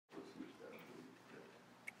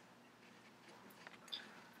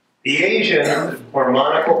The Asian, or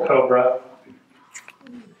monocled cobra,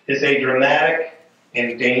 is a dramatic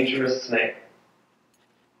and dangerous snake.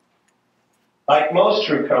 Like most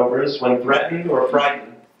true cobras, when threatened or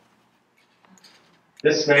frightened,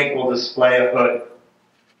 this snake will display a hood.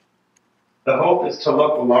 The hope is to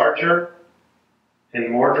look larger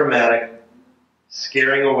and more dramatic,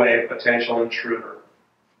 scaring away a potential intruder.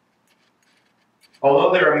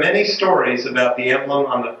 Although there are many stories about the emblem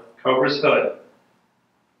on the cobra's hood,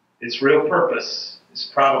 its real purpose is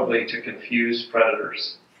probably to confuse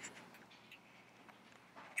predators.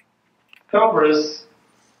 Cobras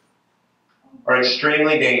are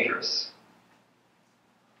extremely dangerous.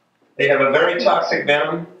 They have a very toxic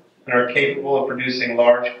venom and are capable of producing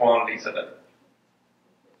large quantities of it.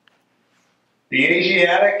 The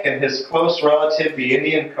Asiatic and his close relative, the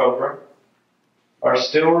Indian cobra, are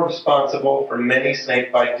still responsible for many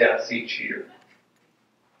snakebite deaths each year.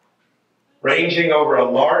 Ranging over a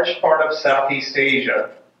large part of Southeast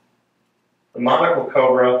Asia, the monocled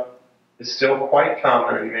cobra is still quite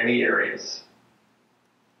common in many areas.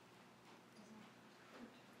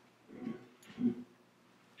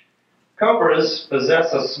 Cobras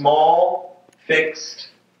possess a small, fixed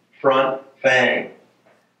front fang,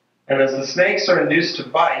 and as the snakes are induced to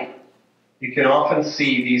bite, you can often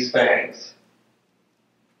see these fangs.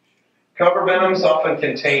 Cobra venoms often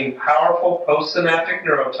contain powerful postsynaptic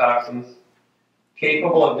neurotoxins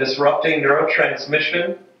capable of disrupting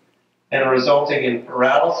neurotransmission and resulting in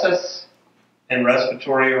paralysis and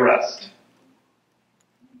respiratory arrest.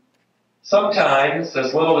 Sometimes,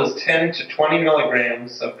 as little as 10 to 20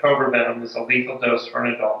 milligrams of cobra venom is a lethal dose for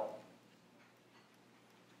an adult.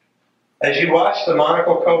 As you watch the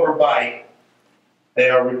monocled cobra bite, they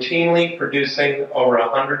are routinely producing over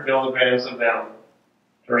 100 milligrams of venom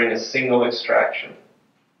during a single extraction.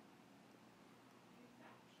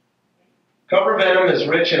 Cobra venom is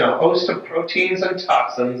rich in a host of proteins and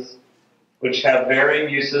toxins which have varying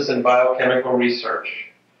uses in biochemical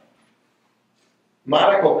research.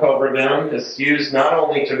 Monocled cobra venom is used not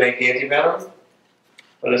only to make antivenom,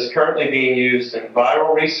 but is currently being used in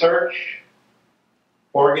viral research,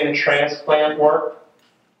 organ transplant work,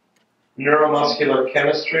 neuromuscular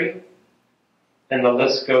chemistry, and the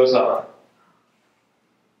list goes on.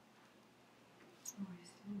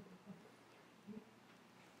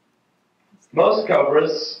 Most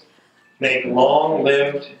cobras make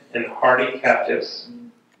long-lived and hardy captives.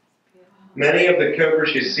 Many of the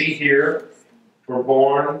cobras you see here were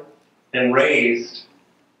born and raised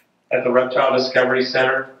at the Reptile Discovery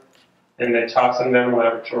Center and the toxin venom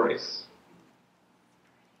laboratories.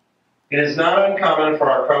 It is not uncommon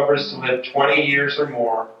for our cobras to live 20 years or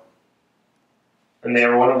more, and they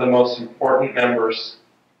are one of the most important members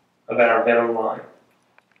of our venom line.